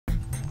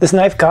This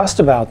knife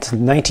cost about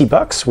 90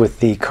 bucks with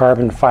the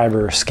carbon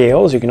fiber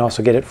scales. You can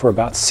also get it for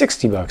about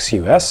 60 bucks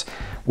US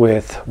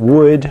with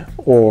wood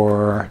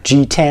or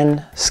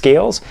G10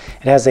 scales.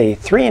 It has a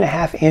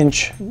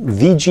 3.5-inch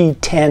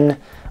VG-10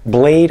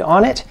 blade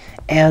on it,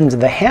 and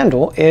the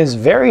handle is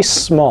very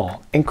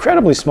small,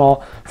 incredibly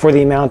small for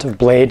the amount of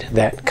blade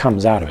that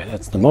comes out of it.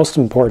 That's the most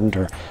important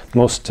or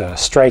most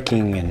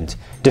striking and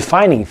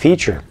defining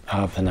feature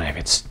of the knife.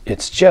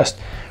 It's just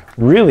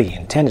really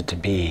intended to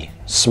be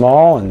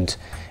small and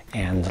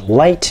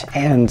light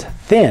and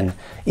thin,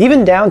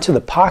 even down to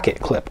the pocket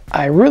clip.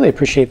 I really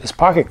appreciate this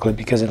pocket clip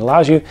because it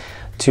allows you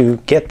to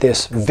get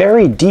this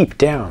very deep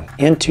down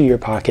into your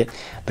pocket.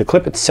 The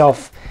clip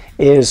itself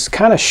is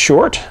kind of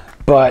short,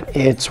 but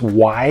it's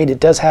wide. It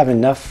does have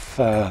enough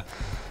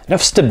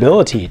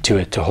stability to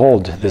it to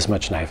hold this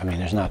much knife. I mean,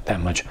 there's not that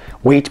much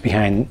weight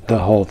behind the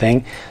whole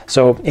thing.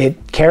 So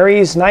it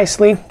carries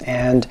nicely,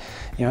 and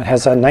it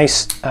has a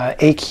nice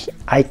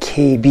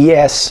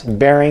IKBS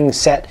bearing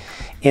set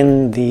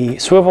in the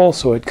swivel,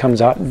 so it comes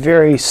out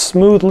very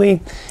smoothly.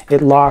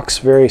 It locks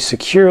very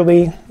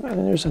securely,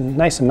 and there's a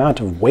nice amount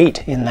of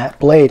weight in that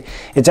blade.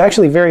 It's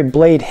actually very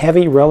blade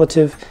heavy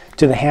relative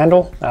to the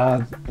handle.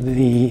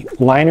 The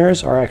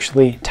liners are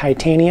actually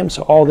titanium,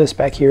 so all this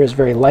back here is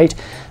very light,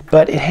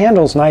 but it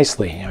handles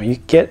nicely. You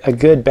get a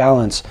good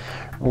balance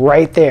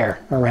right there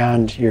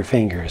around your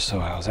fingers, so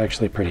I was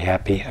actually pretty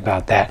happy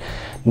about that.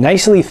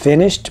 Nicely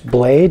finished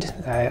blade.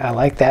 I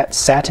like that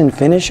satin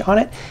finish on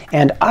it,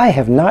 and I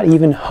have not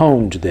even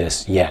honed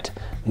this yet.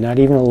 Not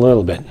even a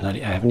little bit. I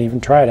haven't even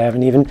tried. I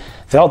haven't even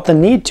felt the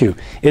need to.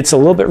 It's a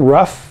little bit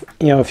rough,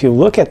 if you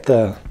look at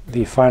the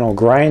final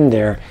grind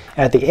there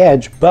at the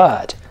edge,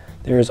 but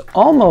there's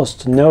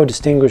almost no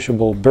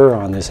distinguishable burr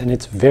on this, and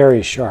it's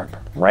very sharp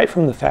right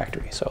from the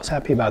factory, so I was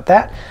happy about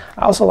that.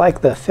 I also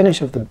like the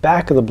finish of the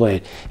back of the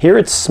blade. Here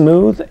it's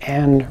smooth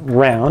and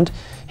round.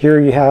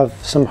 Here you have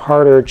some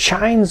harder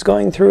chines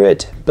going through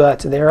it, but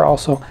they're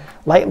also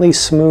lightly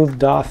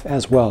smoothed off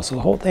as well, so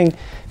the whole thing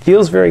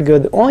feels very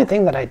good. The only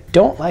thing that I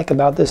don't like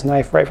about this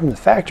knife right from the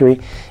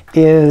factory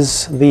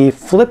is the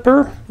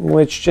flipper,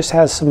 which just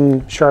has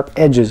some sharp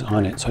edges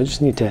on it, so I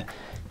just need to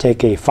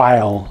take a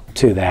file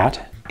to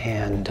that,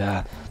 and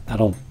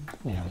that'll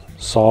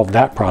solve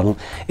that problem.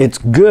 It's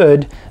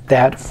good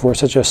that for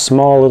such a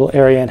small little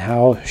area and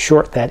how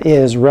short that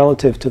is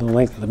relative to the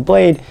length of the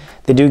blade,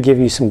 they do give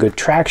you some good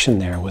traction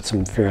there with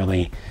some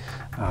fairly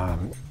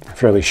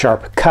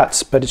sharp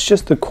cuts, but it's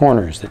just the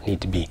corners that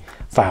need to be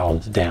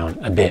filed down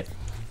a bit.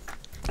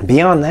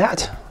 Beyond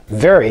that,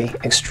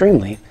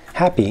 extremely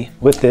happy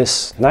with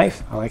this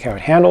knife. I like how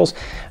it handles,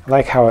 I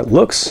like how it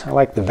looks, I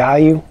like the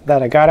value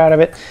that I got out of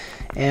it,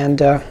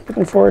 and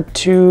looking forward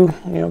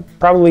to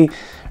probably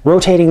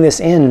rotating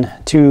this in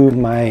to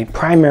my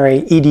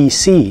primary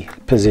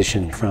EDC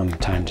position from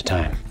time to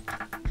time.